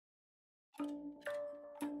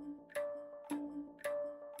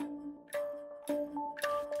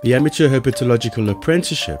The Amateur Herpetological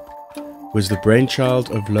Apprenticeship was the brainchild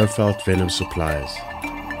of Lowveld Venom suppliers.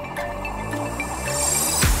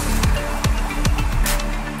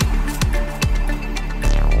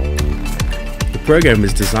 The program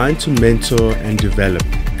is designed to mentor and develop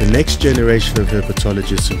the next generation of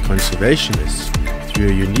herpetologists and conservationists through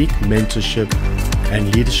a unique mentorship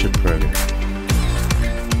and leadership program.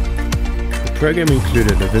 The program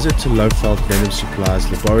included a visit to Lowveld Venom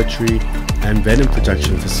Supplies laboratory and venom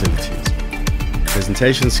production facilities,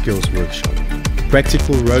 presentation skills workshop,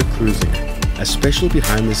 practical road cruising, a special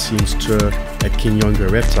behind-the-scenes tour at Kinyonga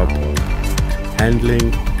Reptile Park,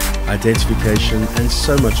 handling, identification, and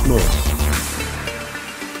so much more.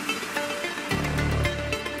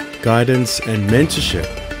 Guidance and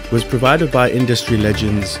mentorship was provided by industry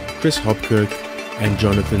legends Chris Hopkirk and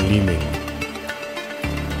Jonathan Leeming.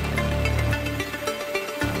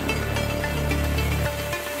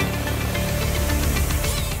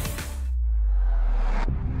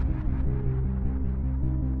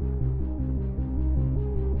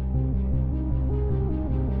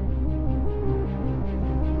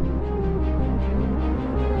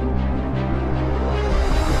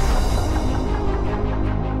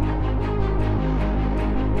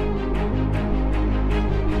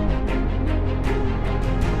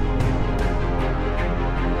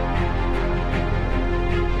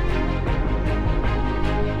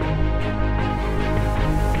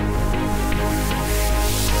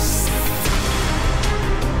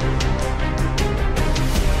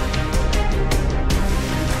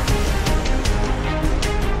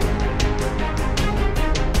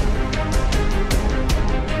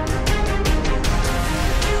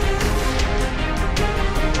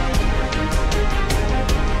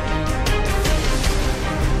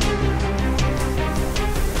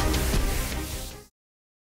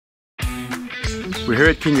 We're here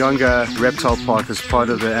at Kinyonga Reptile Park as part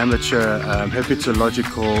of the Amateur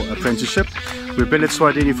Herpetological Apprenticeship. We've been at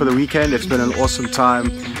Swadini for the weekend. It's been an awesome time.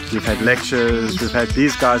 We've had lectures, we've had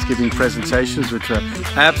these guys giving presentations which were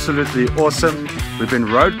absolutely awesome. We've been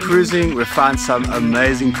road cruising, we've found some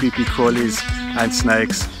amazing creepy crawlies and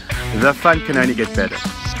snakes. The fun can only get better.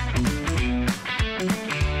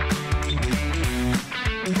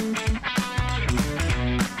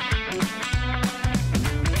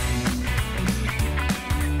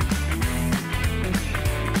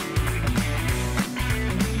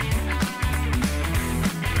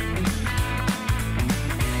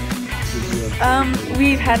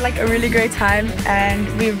 We've had like a really great time, and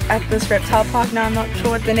we're at this reptile park now. I'm not sure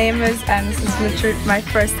what the name is, and this is literally my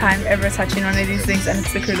first time ever touching one of these things, and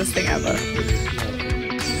it's the coolest thing ever.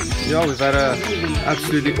 Yeah, we've had an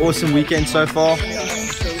absolutely awesome weekend so far.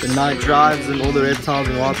 The night drives and all the reptiles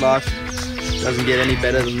and wildlife doesn't get any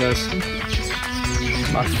better than this.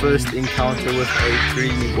 My first encounter with a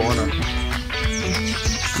green iguana.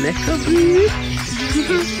 Lekker.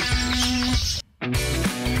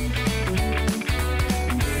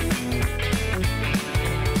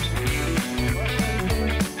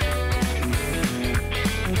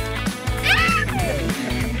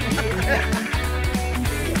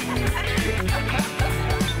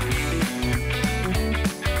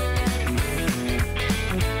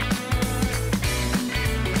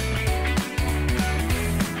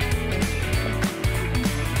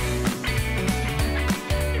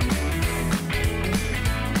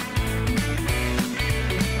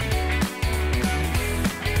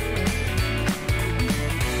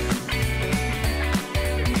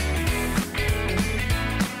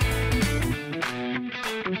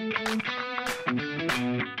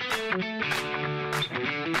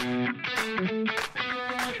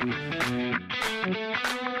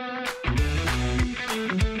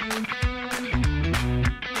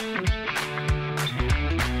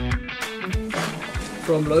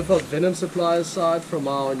 From Lowveld Venom Suppliers side, from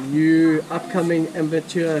our new upcoming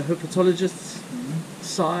amateur herpetologists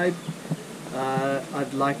side,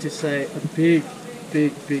 I'd like to say a big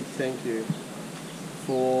thank you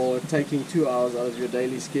for taking 2 hours out of your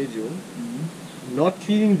daily schedule, not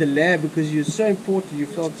cleaning the lab because you're so important. You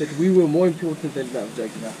felt that we were more important than that.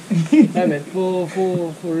 No, man,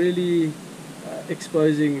 for really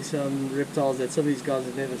exposing some reptiles that some of these guys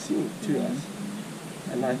have never seen to us,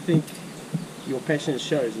 and I think your passion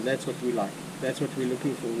shows, and that's what we like. That's what we're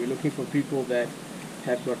looking for. We're looking for people that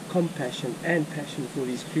have got compassion and passion for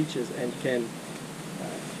these creatures and can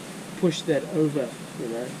push that over,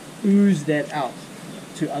 ooze that out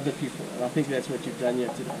to other people. And I think that's what you've done here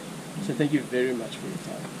today. So thank you very much for your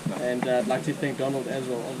time. And I'd like to thank Donald as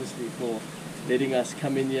well, obviously, for letting us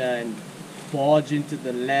come in here and barge into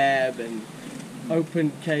the lab and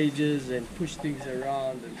open cages and push things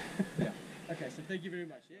around. And Okay, so thank you very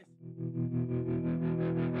much. Yes.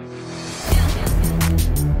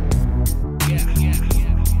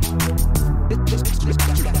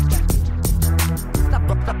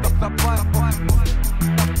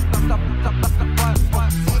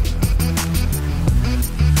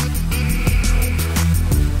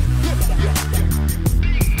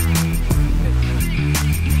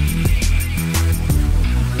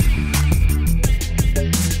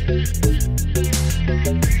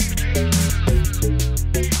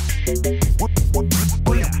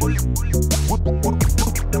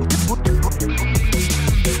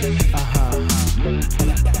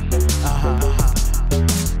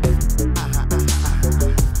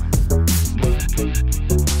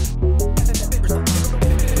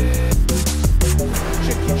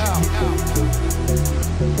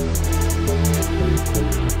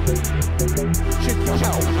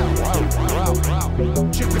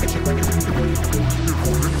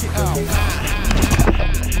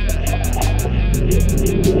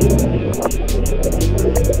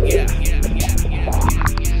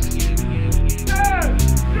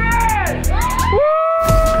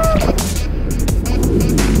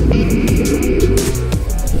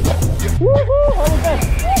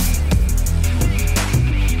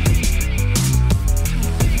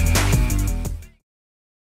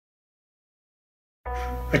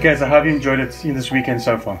 Okay, so how have you enjoyed it in this weekend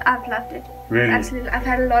so far? I've loved it. Really? Absolutely. I've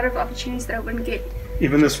had a lot of opportunities that I wouldn't get.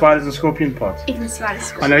 Even the spiders and scorpion part? Even the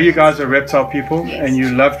spiders. I know you guys are reptile people, Yes. and you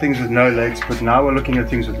love things with no legs, but now we're looking at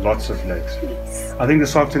things with lots of legs. Yes. I think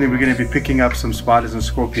this afternoon we're going to be picking up some spiders and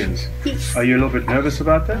scorpions. Yes. Are you a little bit nervous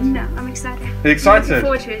about that? No, I'm excited. You're excited? Looking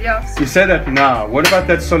forward to it, yes. You say that now. What about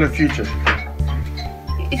that solid future?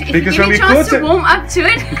 If Because you when give me we a chance caught to it- warm up to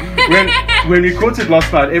it. When we caught it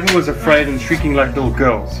last night, everyone was afraid and shrieking like little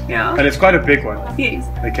girls. Yeah. And it's quite a big one. Yes.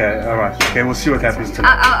 Okay, alright. Okay, we'll see what happens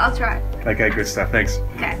tonight. I'll try. Okay, good stuff. Thanks.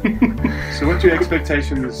 Okay. So what's your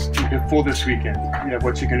expectations for this weekend? You know,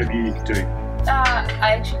 what you're going to be doing?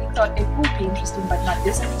 I actually thought it would be interesting, but not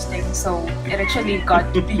this interesting. So it actually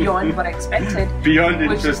got beyond what I expected. Beyond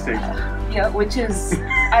Which- interesting. Yeah, which is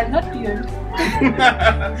not beyond.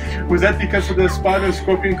 Was that because of the spider and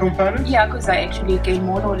scorpion component? Yeah, because I actually gained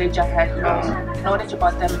more knowledge. I had knowledge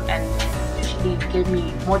about them, and actually gave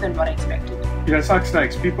me more than what I expected. You know, it's like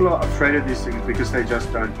snakes. People are afraid of these things because they just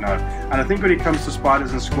don't know. And I think when it comes to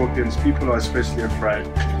spiders and scorpions, people are especially afraid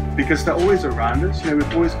because they're always around us. You know,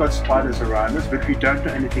 we've always got spiders around us, but we don't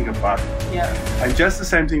know anything about them. Yeah. And just the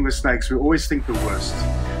same thing with snakes, we always think the worst.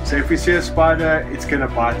 So if we see a spider, it's going to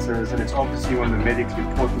bite us, and it's obviously one of the medically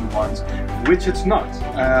important ones, which it's not.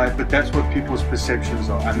 But that's what people's perceptions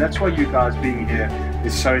are. And that's why you guys being here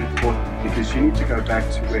is so important, because you need to go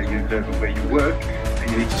back to where you live and where you work,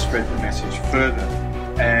 and you need to spread the message further.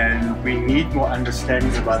 And we need more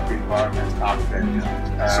understanding about the environment out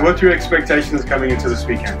there. So what are your expectations coming into this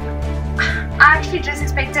weekend? I actually just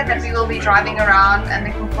expected that we will be driving around and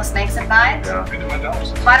looking for snakes at night, Yeah.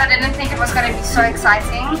 but I didn't think it was going to be so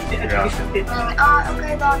exciting. Yeah. Oh,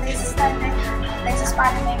 okay, well, there's a snake, there's a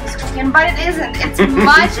spider, maybe a scorpion, but it isn't. It's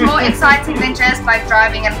much more exciting than just like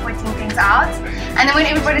driving and pointing things out. And then when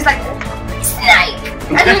everybody's like, snake!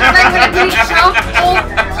 And then like when it reaches out,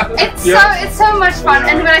 it's so much fun.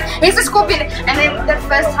 And we're like, here's a scorpion. And then the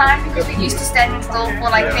first time, because we're used to standing still for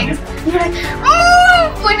like things, we were like,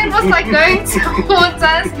 oh! When it was like going towards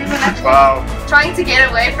us, we were like trying to get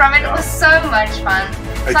away from it. It was so much fun.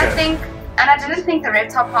 So I think, and I didn't think the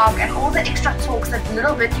reptile park and all the extra talks, that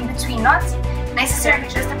little bit in between, not necessarily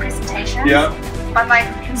just the presentation, but like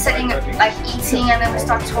sitting, like eating, and then we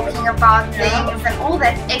start talking about things and all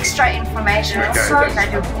that extra information. It's so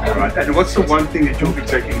valuable. Right. And what's the one thing that you'll be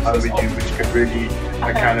taking home with you which could really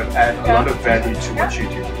kind of add a lot of value to what you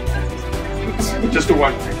do? Just the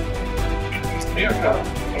one thing. Getting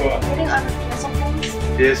over fears of things,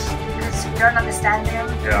 Yes. because we don't understand them,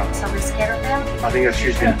 so we're scared of them. I think that's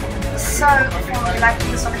hugely important. So for me, like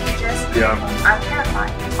these sort of cages, Yeah. I'm terrified,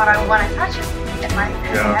 but I want to touch it if I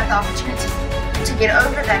have the opportunity to get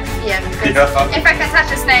over that fear. Because if I can touch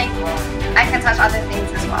a snake, I can touch other things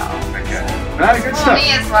as well. Okay. No, good For stuff. me,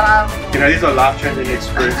 is what I'm. You know, these are life-changing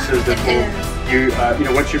experiences that It will, you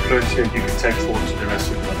know, what you've learned here, you can take forward to the rest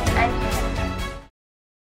of your life. And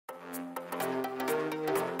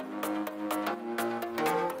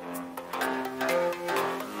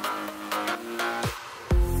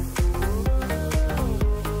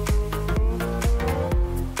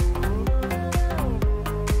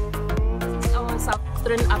Our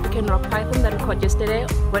Southern African rock python that we caught yesterday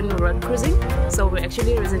when we were cruising. So we're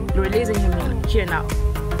actually releasing him here now.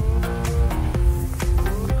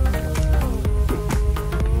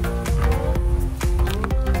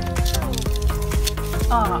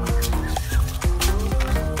 Oh.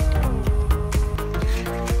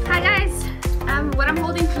 Hi guys, what I'm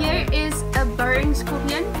holding here is a burrowing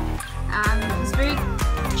scorpion. He's very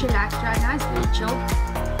chillaxed right now, he's very chill.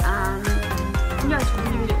 Yeah, it's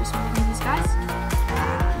really awesome holding these guys.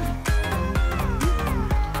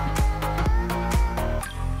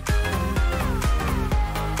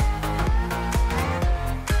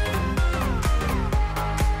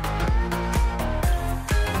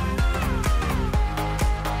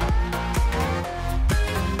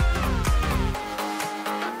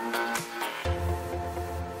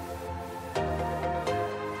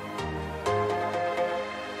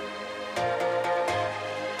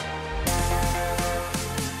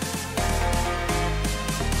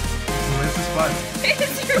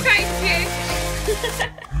 It's right here.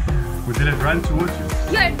 Well, did it run towards you?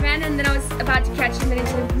 Yeah, it ran and then I was about to catch him and then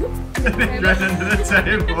it went whoop. And it ran under the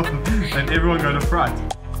table and everyone got a fright.